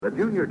The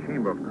Junior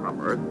Chamber of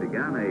Commerce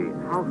began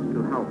a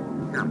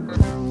house-to-house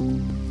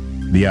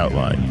campaign. The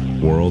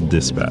Outline World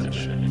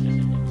Dispatch.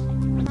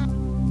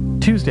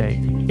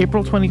 Tuesday,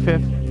 April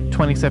 25th,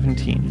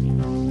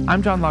 2017.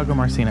 I'm John Lago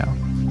Marcino.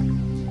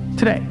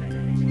 Today,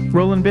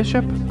 Roland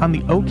Bishop on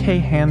the OK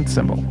hand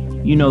symbol.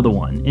 You know the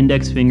one.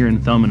 Index finger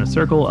and thumb in a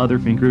circle, other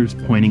fingers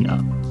pointing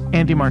up.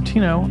 Andy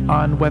Martino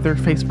on whether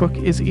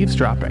Facebook is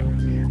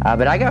eavesdropping.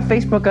 But I got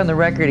Facebook on the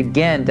record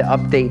again to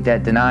update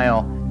that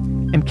denial.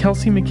 And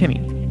Kelsey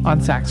McKinney on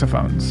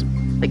saxophones.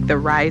 Like the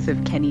rise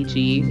of Kenny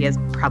G. He has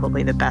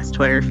probably the best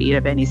Twitter feed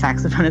of any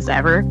saxophonist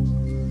ever.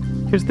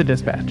 Here's the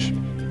dispatch.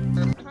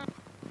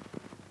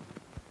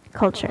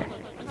 Culture.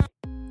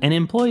 An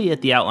employee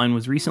at the Outline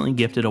was recently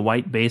gifted a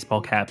white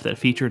baseball cap that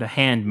featured a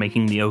hand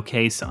making the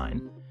OK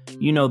sign.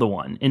 You know the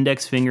one.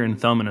 Index finger and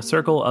thumb in a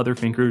circle, other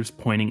fingers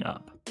pointing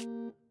up.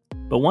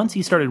 But once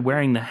he started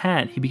wearing the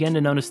hat, he began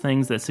to notice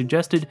things that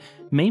suggested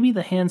maybe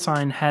the hand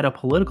sign had a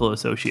political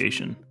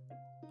association.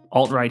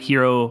 Alt-right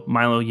hero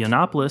Milo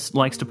Yiannopoulos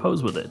likes to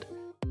pose with it.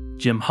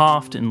 Jim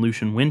Hoft and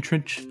Lucian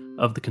Wintrich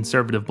of the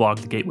conservative blog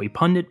The Gateway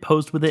Pundit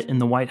posed with it in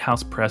the White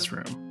House press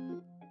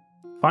room.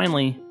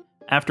 Finally,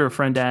 after a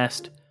friend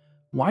asked,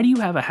 "Why do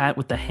you have a hat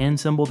with the hand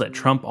symbol that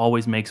Trump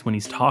always makes when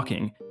he's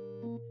talking?"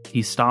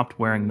 he stopped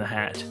wearing the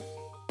hat.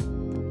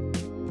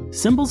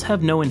 Symbols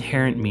have no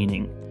inherent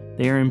meaning.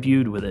 They are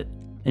imbued with it.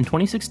 In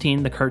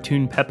 2016, the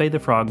cartoon Pepe the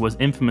Frog was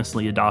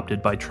infamously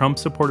adopted by Trump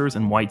supporters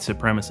and white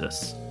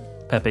supremacists.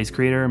 Pepe's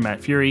creator, Matt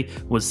Fury,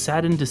 was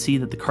saddened to see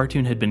that the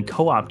cartoon had been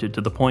co-opted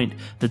to the point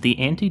that the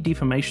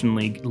Anti-Defamation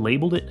League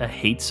labeled it a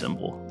hate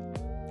symbol.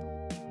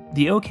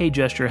 The OK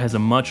gesture has a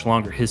much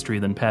longer history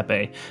than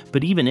Pepe,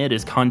 but even it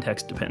is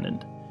context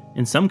dependent.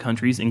 In some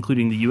countries,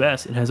 including the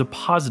US, it has a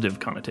positive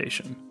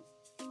connotation.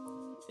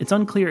 It's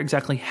unclear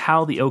exactly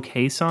how the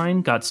OK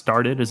sign got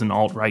started as an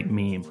alt-right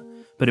meme,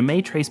 but it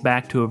may trace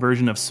back to a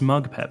version of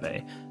Smug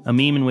Pepe, a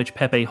meme in which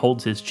Pepe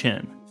holds his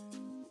chin.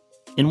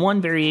 In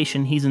one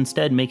variation, he's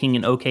instead making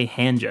an OK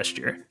hand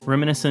gesture,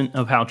 reminiscent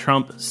of how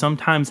Trump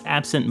sometimes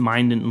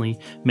absent-mindedly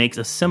makes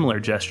a similar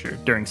gesture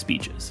during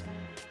speeches.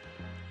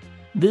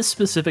 This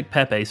specific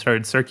Pepe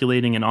started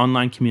circulating in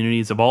online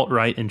communities of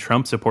alt-right and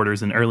Trump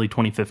supporters in early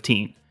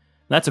 2015.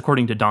 That's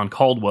according to Don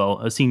Caldwell,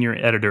 a senior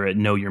editor at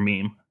Know Your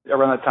Meme.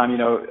 Around that time,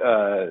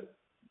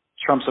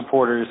 Trump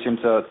supporters seem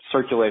to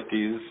circulate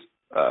these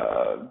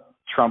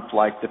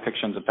Trump-like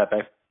depictions of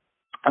Pepe.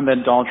 And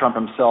then Donald Trump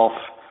himself,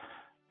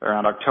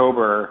 around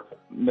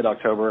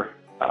mid-October,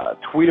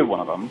 tweeted one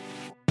of them.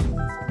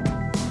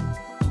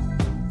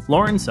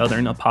 Lauren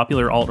Southern, a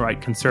popular alt-right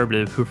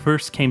conservative who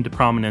first came to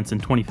prominence in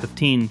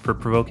 2015 for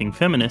provoking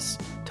feminists,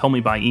 told me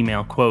by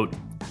email, quote,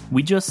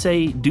 "We just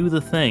say, do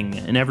the thing,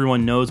 and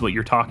everyone knows what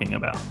you're talking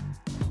about."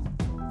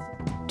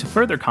 To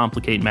further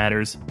complicate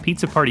matters,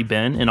 Pizza Party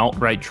Ben, an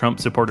alt-right Trump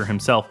supporter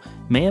himself,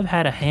 may have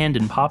had a hand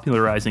in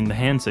popularizing the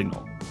hand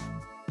signal.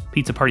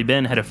 Pizza Party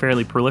Ben had a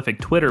fairly prolific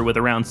Twitter with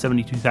around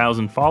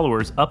 72,000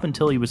 followers up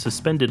until he was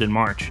suspended in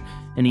March,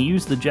 and he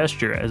used the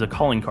gesture as a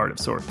calling card of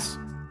sorts.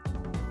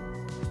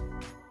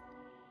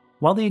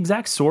 While the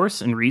exact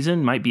source and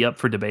reason might be up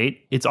for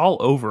debate, it's all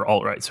over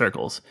alt-right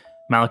circles.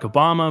 Barack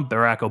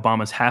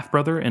Obama's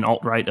half-brother and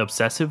alt-right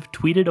obsessive,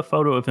 tweeted a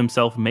photo of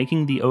himself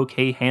making the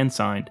OK hand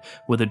sign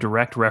with a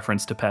direct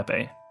reference to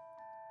Pepe.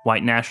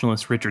 White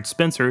nationalist Richard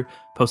Spencer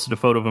posted a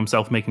photo of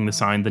himself making the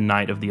sign the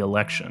night of the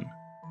election.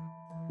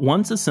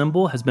 Once a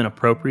symbol has been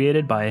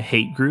appropriated by a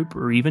hate group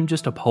or even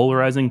just a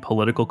polarizing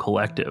political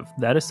collective,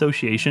 that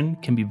association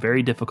can be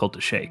very difficult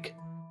to shake.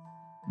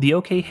 The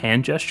OK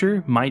hand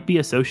gesture might be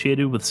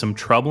associated with some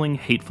troubling,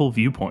 hateful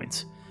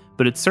viewpoints,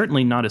 but it's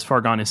certainly not as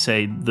far gone as,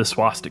 say, the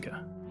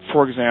swastika.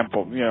 For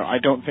example, I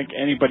don't think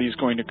anybody's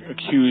going to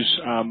accuse,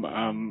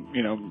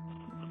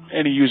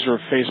 any user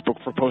of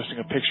Facebook for posting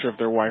a picture of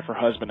their wife or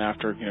husband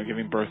after,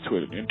 giving birth to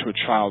a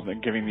child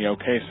and giving the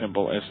OK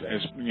symbol as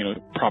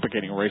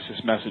propagating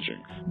racist messaging.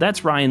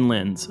 That's Ryan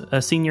Linz,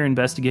 a senior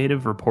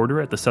investigative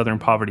reporter at the Southern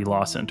Poverty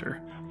Law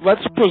Center.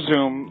 Let's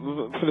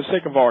presume, for the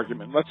sake of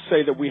argument, let's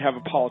say that we have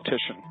a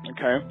politician,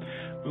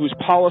 whose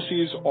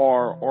policies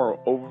are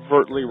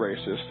overtly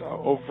racist,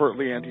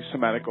 overtly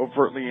anti-Semitic,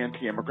 overtly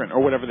anti-immigrant, or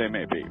whatever they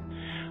may be.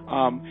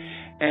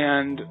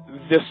 And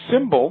this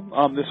symbol,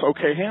 this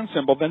OK hand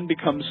symbol, then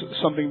becomes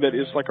something that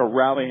is like a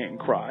rallying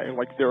cry.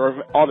 Like there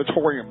are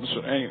auditoriums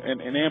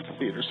and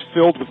amphitheaters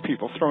filled with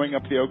people throwing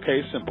up the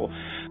OK symbol.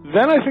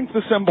 Then I think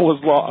the symbol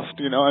is lost.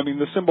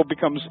 The symbol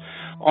becomes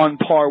on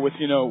par with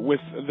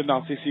the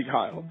Nazi Sieg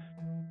Heil.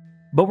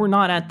 But we're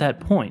not at that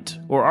point,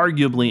 or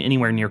arguably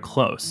anywhere near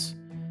close.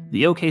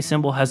 The OK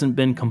symbol hasn't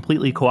been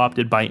completely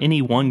co-opted by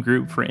any one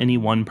group for any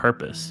one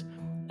purpose.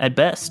 At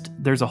best,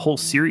 there's a whole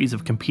series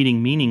of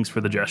competing meanings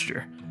for the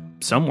gesture,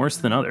 some worse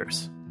than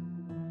others.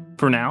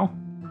 For now,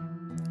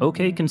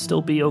 OK can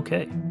still be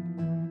OK.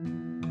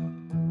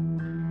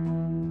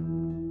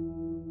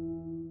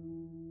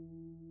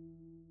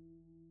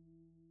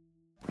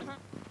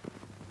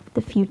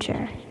 The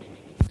future.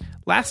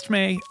 Last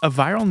May, a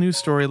viral news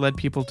story led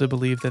people to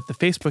believe that the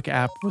Facebook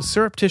app was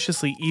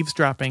surreptitiously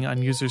eavesdropping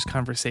on users'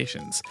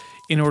 conversations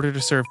in order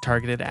to serve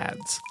targeted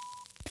ads.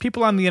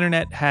 People on the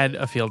internet had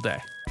a field day.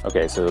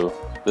 Okay, so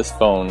this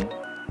phone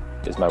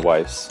is my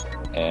wife's,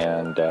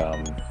 and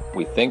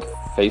we think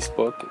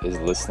Facebook is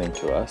listening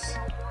to us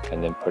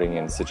and then putting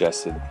in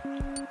suggested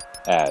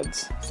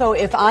ads. So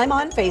if I'm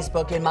on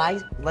Facebook in my,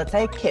 let's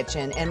say,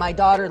 kitchen, and my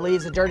daughter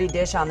leaves a dirty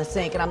dish on the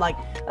sink, and I'm like,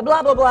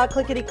 blah, blah, blah,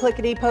 clickety,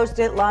 clickety, post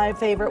it, live,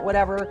 favorite,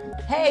 whatever.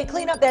 Hey,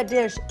 clean up that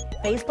dish.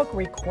 Facebook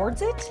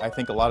records it? I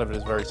think a lot of it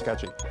is very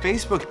sketchy.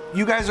 Facebook,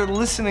 you guys are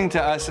listening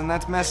to us, and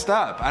that's messed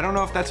up. I don't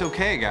know if that's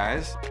okay,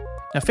 guys.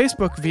 Now,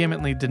 Facebook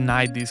vehemently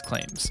denied these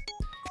claims.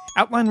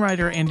 Outline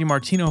writer Andy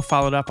Martino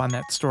followed up on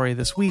that story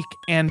this week,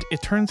 and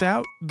it turns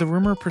out the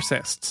rumor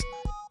persists.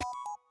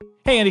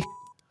 Hey, Andy.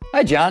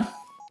 Hi, John.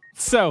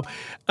 So,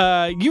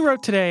 you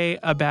wrote today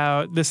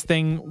about this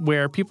thing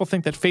where people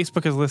think that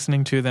Facebook is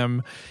listening to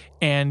them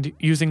and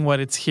using what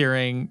it's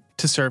hearing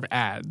to serve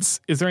ads.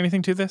 Is there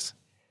anything to this?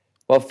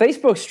 Well,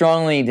 Facebook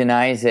strongly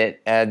denies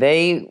it.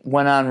 They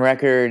went on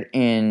record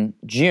in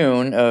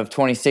June of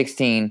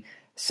 2016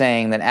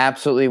 saying that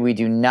absolutely we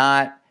do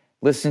not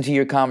listen to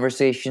your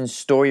conversations,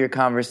 store your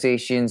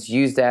conversations,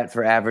 use that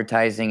for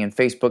advertising. And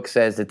Facebook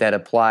says that that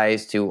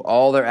applies to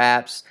all their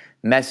apps,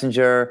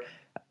 Messenger,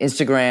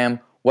 Instagram,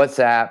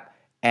 WhatsApp.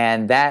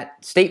 And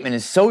that statement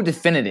is so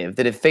definitive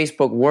that if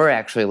Facebook were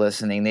actually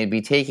listening, they'd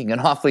be taking an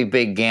awfully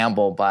big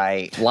gamble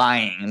by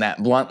lying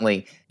that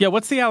bluntly. Yeah,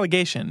 what's the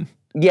allegation?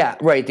 Yeah,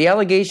 right. The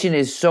allegation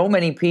is so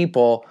many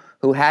people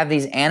who have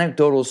these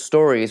anecdotal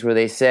stories where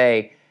they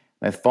say,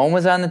 my phone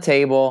was on the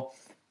table,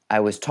 I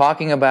was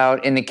talking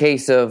about, in the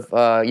case of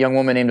a young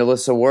woman named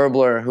Alyssa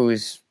Werbler,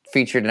 who's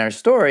featured in our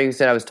story, who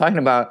said I was talking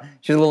about,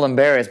 she was a little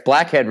embarrassed,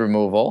 blackhead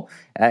removal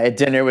at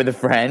dinner with a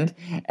friend.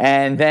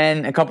 And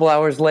then a couple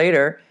hours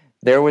later,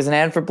 there was an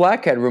ad for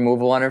blackhead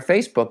removal on her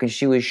Facebook, and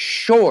she was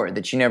sure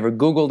that she never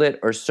Googled it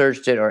or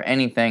searched it or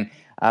anything.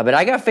 But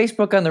I got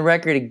Facebook on the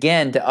record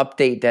again to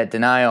update that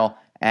denial,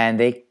 and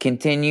they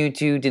continue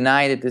to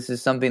deny that this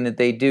is something that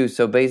they do.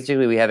 So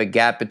basically we have a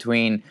gap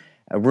between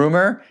a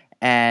rumor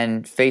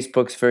and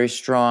Facebook's very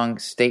strong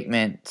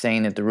statement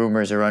saying that the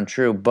rumors are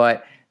untrue.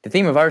 But the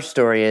theme of our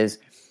story is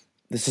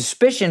the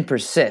suspicion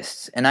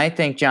persists. And I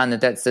think, John,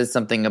 that says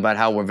something about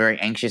how we're very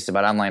anxious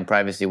about online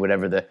privacy,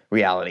 whatever the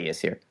reality is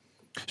here.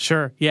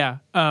 Sure, yeah.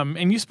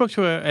 And you spoke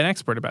to an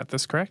expert about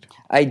this, correct?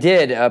 I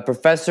did. A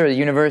professor at the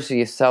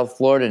University of South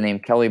Florida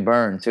named Kelly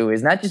Burns, who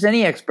is not just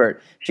any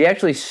expert. She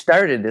actually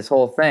started this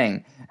whole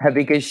thing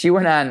because she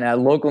went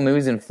on local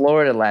news in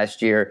Florida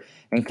last year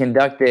and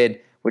conducted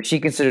what she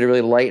considered a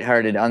really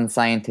lighthearted,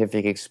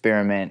 unscientific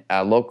experiment.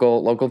 A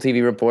local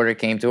TV reporter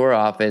came to her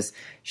office.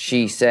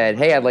 She said,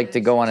 hey, I'd like to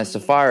go on a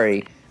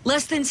safari.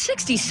 Less than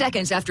 60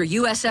 seconds after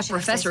USF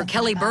professor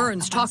Kelly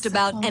Burns talked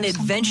about an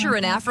adventure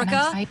in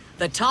Africa,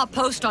 the top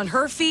post on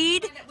her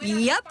feed,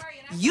 yep,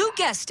 you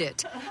guessed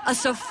it, a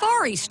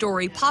safari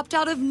story popped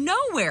out of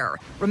nowhere.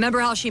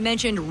 Remember how she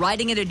mentioned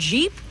riding in a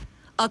Jeep?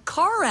 A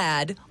car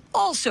ad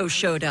also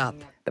showed up.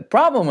 The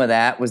problem with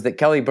that was that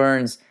Kelly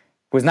Burns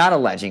was not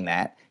alleging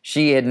that.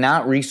 She had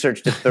not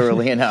researched it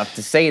thoroughly enough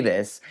to say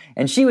this,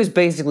 and she was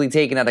basically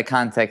taken out of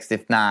context,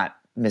 if not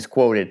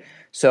misquoted.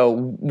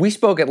 So we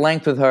spoke at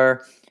length with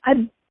her.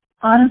 I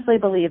honestly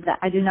believe that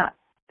I do not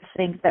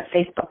think that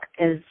Facebook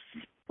is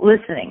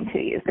listening to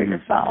you through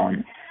your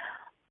phone.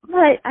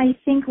 But I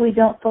think we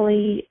don't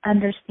fully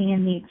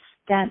understand the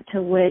extent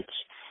to which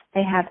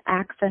they have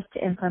access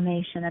to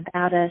information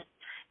about us,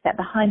 that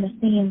behind the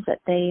scenes that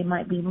they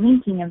might be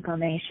leaking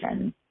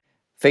information.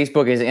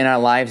 Facebook is in our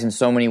lives in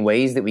so many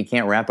ways that we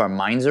can't wrap our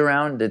minds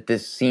around that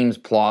this seems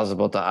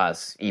plausible to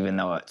us, even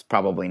though it's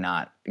probably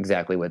not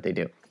exactly what they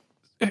do.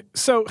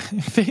 So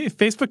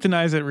Facebook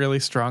denies it really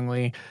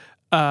strongly,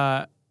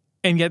 and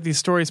yet these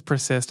stories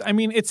persist. I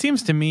mean, it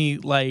seems to me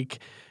like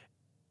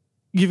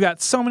you've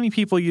got so many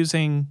people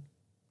using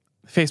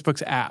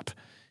Facebook's app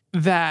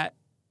that,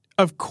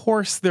 of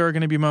course, there are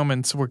going to be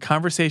moments where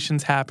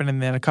conversations happen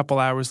and then a couple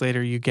hours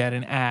later you get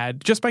an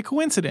ad just by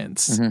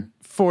coincidence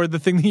for the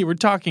thing that you were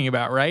talking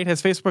about, right? Has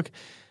Facebook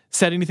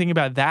said anything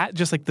about that?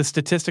 Just like the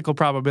statistical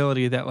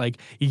probability that, like,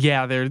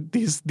 yeah,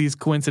 these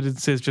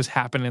coincidences just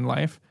happen in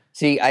life?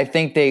 See, I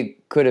think they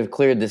could have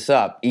cleared this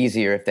up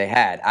easier if they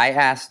had. I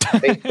asked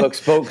Facebook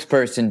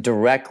spokesperson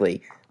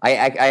directly.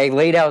 I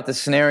laid out the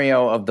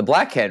scenario of the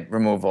blackhead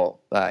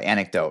removal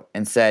anecdote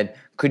and said,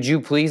 could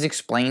you please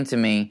explain to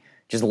me,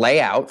 just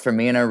lay out for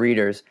me and our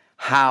readers,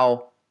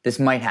 how this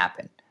might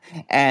happen?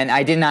 And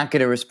I did not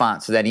get a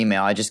response to that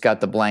email. I just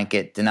got the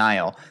blanket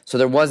denial. So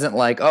there wasn't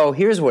like, oh,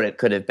 here's what it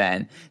could have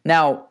been.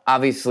 Now,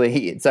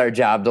 obviously, it's our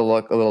job to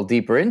look a little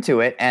deeper into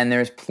it, and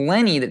there's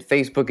plenty that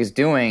Facebook is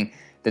doing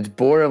that's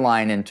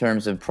borderline in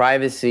terms of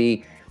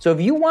privacy. So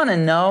if you want to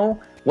know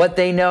what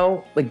they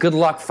know, like, good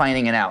luck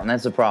finding it out, and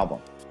that's the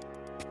problem.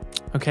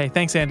 Okay,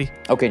 thanks, Andy.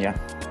 Okay, John.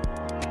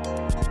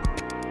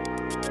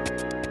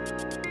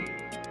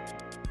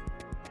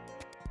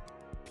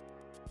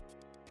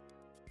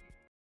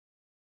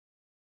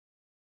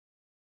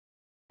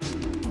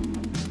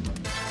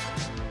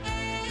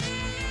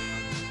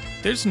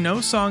 There's no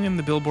song in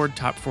the Billboard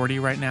Top 40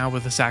 right now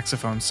with a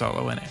saxophone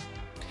solo in it.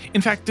 In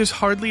fact, there's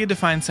hardly a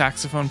defined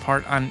saxophone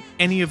part on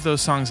any of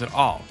those songs at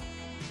all.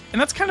 And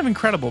that's kind of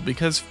incredible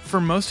because for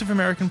most of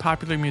American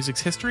popular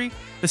music's history,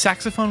 the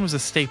saxophone was a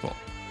staple.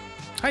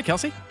 Hi,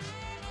 Kelsey.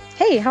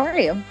 Hey, how are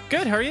you?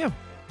 Good, how are you?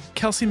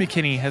 Kelsey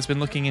McKinney has been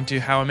looking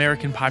into how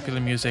American popular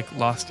music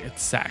lost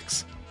its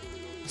sax.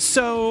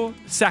 So,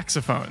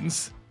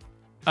 saxophones.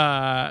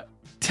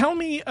 Tell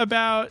me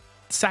about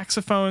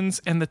saxophones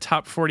and the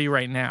top 40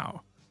 right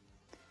now.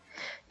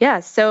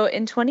 Yeah, so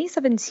in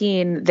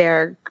 2017,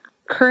 they're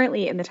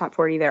currently in the top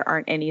 40, there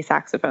aren't any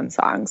saxophone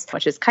songs,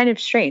 which is kind of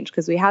strange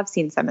because we have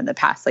seen some in the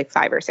past, like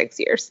 5 or 6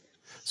 years.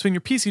 So in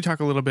your piece, you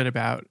talk a little bit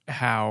about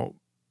how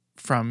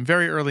from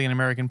very early in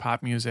American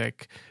pop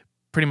music,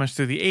 pretty much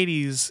through the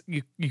 80s,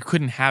 you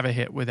couldn't have a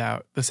hit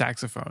without the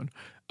saxophone.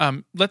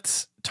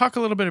 Let's talk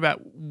a little bit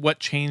about what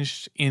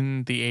changed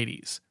in the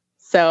 80s.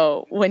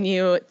 So when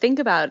you think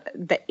about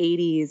the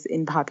 80s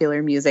in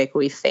popular music,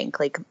 we think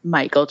like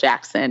Michael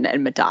Jackson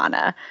and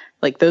Madonna.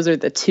 Like those are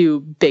the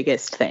two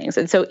biggest things.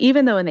 And so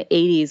even though in the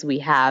 80s we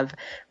have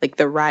like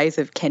the rise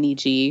of Kenny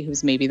G,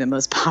 who's maybe the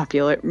most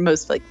popular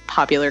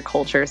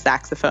culture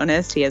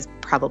saxophonist. He has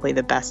probably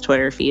the best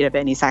Twitter feed of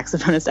any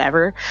saxophonist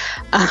ever.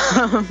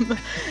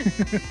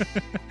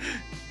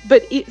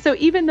 But so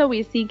even though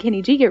we see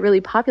Kenny G get really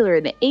popular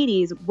in the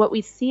 80s, what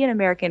we see in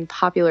American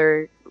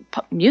popular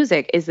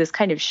music is this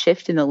kind of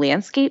shift in the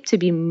landscape to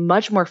be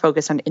much more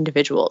focused on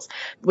individuals.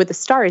 With a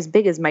star as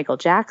big as Michael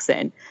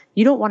Jackson,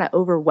 you don't want to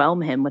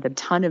overwhelm him with a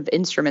ton of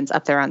instruments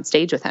up there on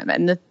stage with him.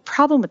 And the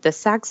problem with the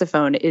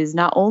saxophone is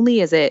not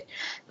only is it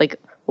like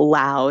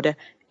loud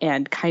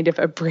and kind of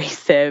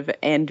abrasive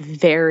and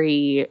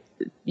very,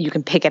 you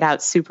can pick it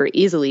out super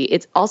easily.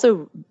 It's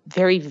also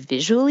very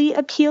visually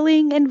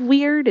appealing and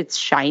weird. It's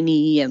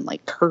shiny and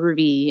like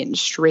curvy and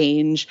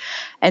strange.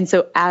 And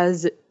so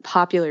as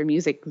popular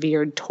music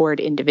veered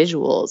toward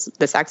individuals,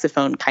 the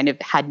saxophone kind of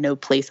had no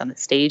place on the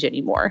stage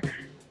anymore.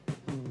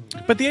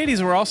 But the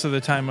 80s were also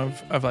the time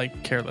of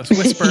like Careless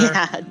Whisper.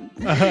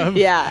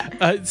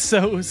 Yeah.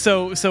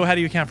 So how do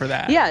you account for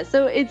that? Yeah.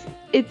 So it's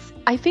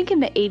I think in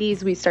the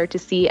 80s we start to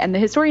see, and the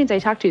historians I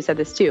talked to said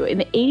this too, in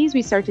the 80s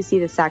we start to see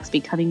the sax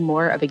becoming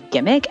more of a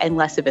gimmick and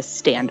less of a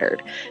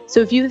standard. So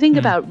if you think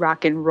about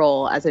rock and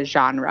roll as a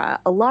genre,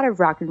 a lot of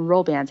rock and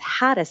roll bands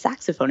had a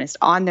saxophonist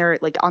on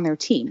their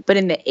team. But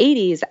in the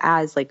 80s,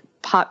 as like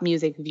pop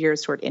music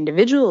veers toward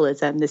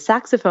individualism, the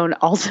saxophone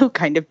also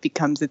kind of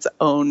becomes its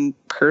own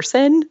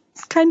person,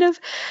 kind of.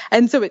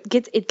 And so it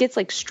gets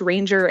like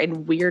stranger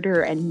and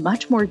weirder and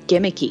much more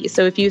gimmicky.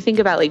 So if you think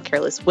about like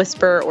Careless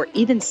Whisper or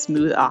even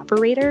Smooth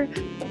Operator,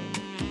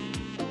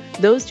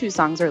 those two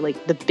songs are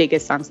like the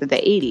biggest songs of the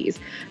 80s.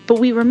 But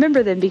we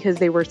remember them because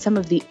they were some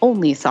of the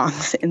only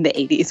songs in the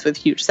 80s with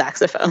huge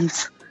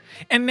saxophones.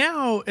 And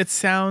now it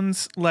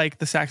sounds like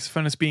the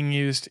saxophone is being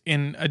used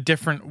in a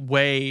different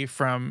way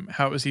from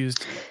how it was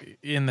used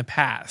in the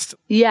past.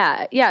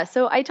 Yeah.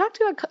 So I talked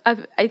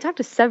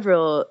to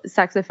several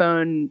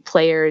saxophone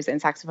players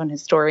and saxophone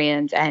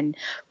historians, and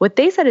what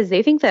they said is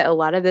they think that a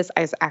lot of this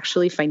is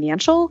actually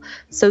financial.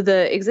 So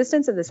the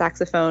existence of the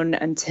saxophone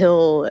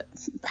until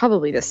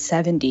probably the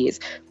 70s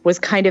was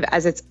kind of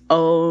as its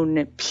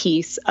own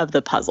piece of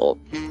the puzzle.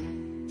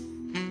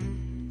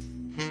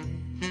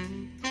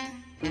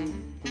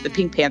 The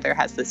Pink Panther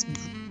has this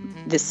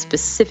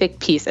specific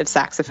piece of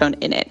saxophone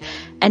in it.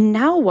 And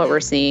now what we're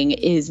seeing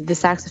is the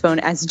saxophone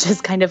as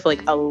just kind of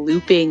like a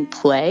looping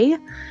play.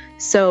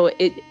 So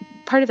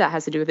part of that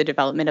has to do with the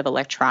development of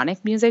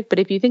electronic music. But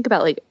if you think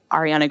about like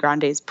Ariana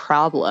Grande's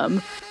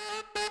Problem,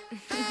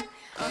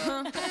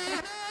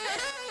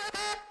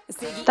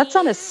 that's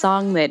not a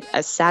song that a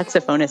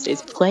saxophonist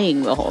is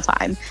playing the whole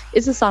time.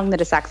 It's a song that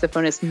a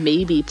saxophonist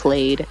maybe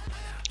played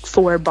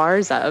 4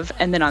 bars of,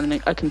 and then on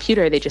a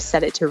computer they just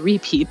set it to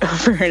repeat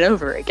over and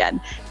over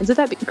again. And so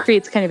that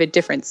creates kind of a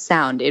different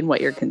sound in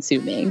what you're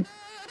consuming.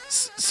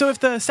 So if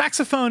the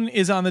saxophone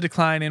is on the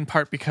decline in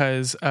part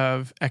because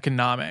of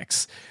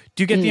economics,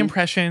 do you get the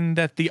impression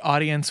that the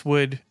audience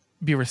would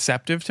be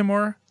receptive to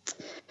more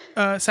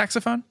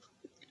saxophone?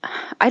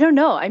 I don't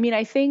know. I mean,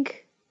 I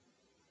think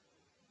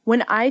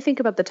when I think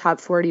about the top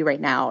 40 right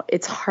now,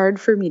 it's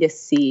hard for me to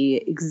see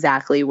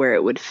exactly where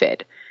it would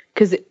fit.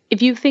 Because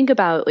if you think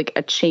about like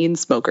a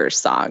Chainsmokers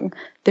song,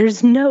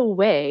 there's no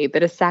way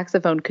that a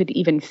saxophone could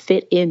even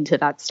fit into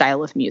that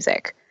style of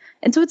music.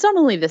 And so it's not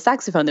only the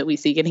saxophone that we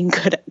see getting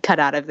cut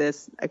out of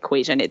this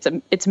equation.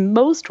 It's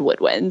most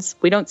woodwinds.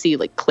 We don't see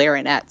like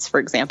clarinets, for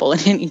example, in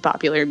any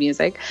popular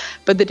music.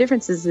 But the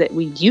difference is that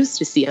we used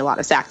to see a lot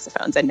of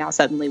saxophones, and now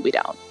suddenly we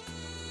don't.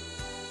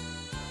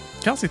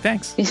 Kelsey,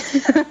 thanks.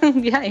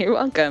 Yeah, you're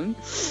welcome.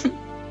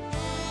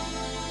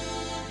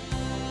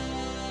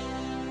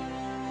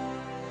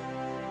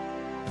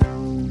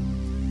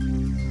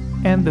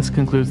 And this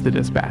concludes The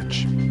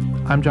Dispatch.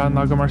 I'm John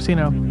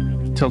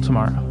Lagomarsino. Till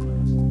tomorrow.